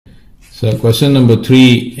So question number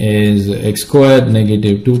 3 is x squared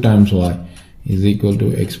negative 2 times y is equal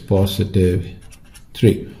to x positive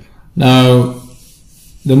 3. Now,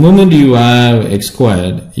 the moment you have x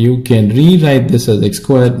squared, you can rewrite this as x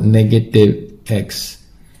squared negative x.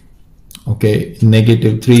 Okay,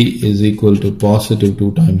 negative 3 is equal to positive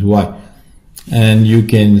 2 times y. And you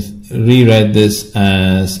can rewrite this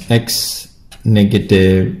as x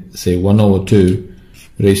negative, say 1 over 2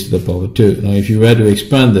 raised to the power 2. Now, if you were to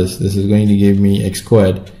expand this, this is going to give me x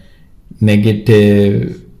squared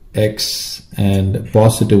negative x and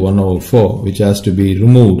positive 1 over 4, which has to be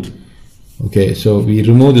removed. Okay, so we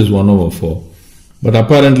remove this 1 over 4. But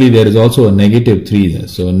apparently there is also a negative 3 there.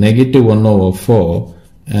 So negative 1 over 4,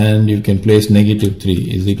 and you can place negative 3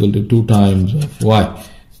 is equal to 2 times of y.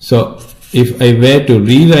 So if I were to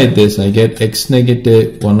rewrite this, I get x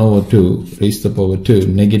negative 1 over 2 raised to the power 2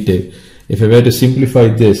 negative. If I were to simplify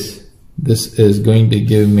this, this is going to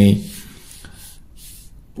give me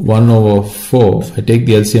 1 over 4. I take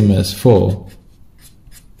the LCM as 4.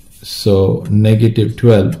 So negative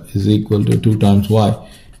 12 is equal to 2 times y.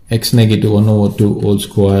 X negative 1 over 2 whole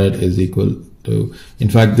squared is equal to, in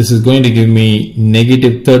fact, this is going to give me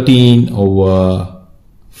negative 13 over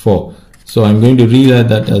 4. So I'm going to rewrite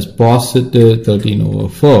that as positive 13 over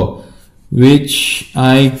 4, which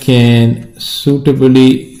I can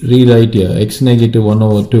suitably rewrite here. X negative 1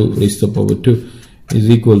 over 2 raised to the power 2 is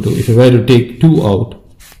equal to, if I were to take 2 out,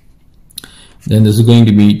 then this is going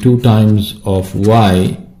to be 2 times of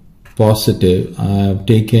y positive. I have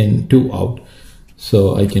taken 2 out.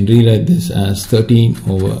 So I can rewrite this as 13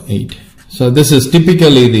 over 8. So this is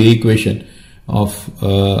typically the equation of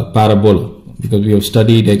parabola, because we have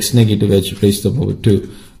studied x negative h raised to the power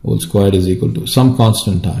 2 whole squared is equal to some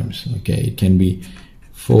constant times. Okay, it can be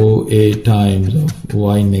 4a times of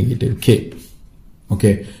y negative k.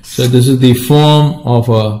 Okay, so this is the form of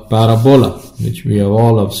a parabola which we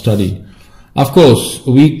have studied. Of course,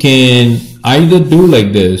 we can either do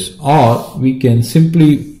like this, or we can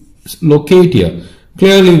simply locate here.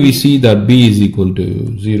 Clearly we see that b is equal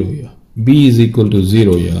to 0 here. B is equal to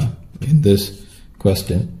 0 here in this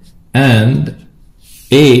question, and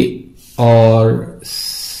a or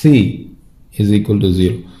c is equal to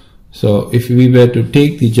 0. So if we were to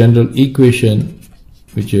take the general equation,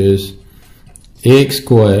 which is ax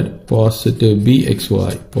squared positive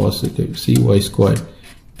bxy positive cy squared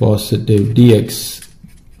positive dx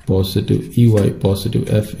positive ey positive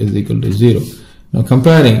f is equal to 0. Now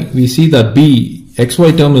comparing, we see that b,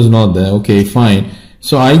 xy term is not there. Okay, fine.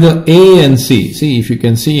 So either a and c. See, if you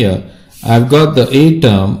can see here, I've got the a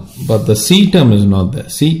term, but the c term is not there.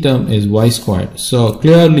 C term is y squared. So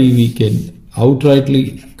clearly we can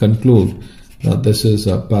outrightly conclude that this is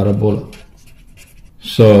a parabola.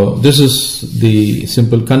 So this is the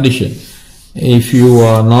simple condition. If you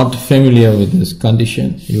are not familiar with this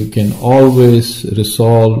condition, you can always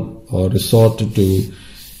resolve or resort to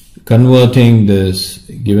converting this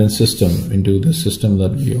given system into the system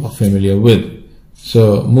that you are familiar with.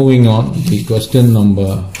 So moving on, the question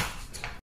number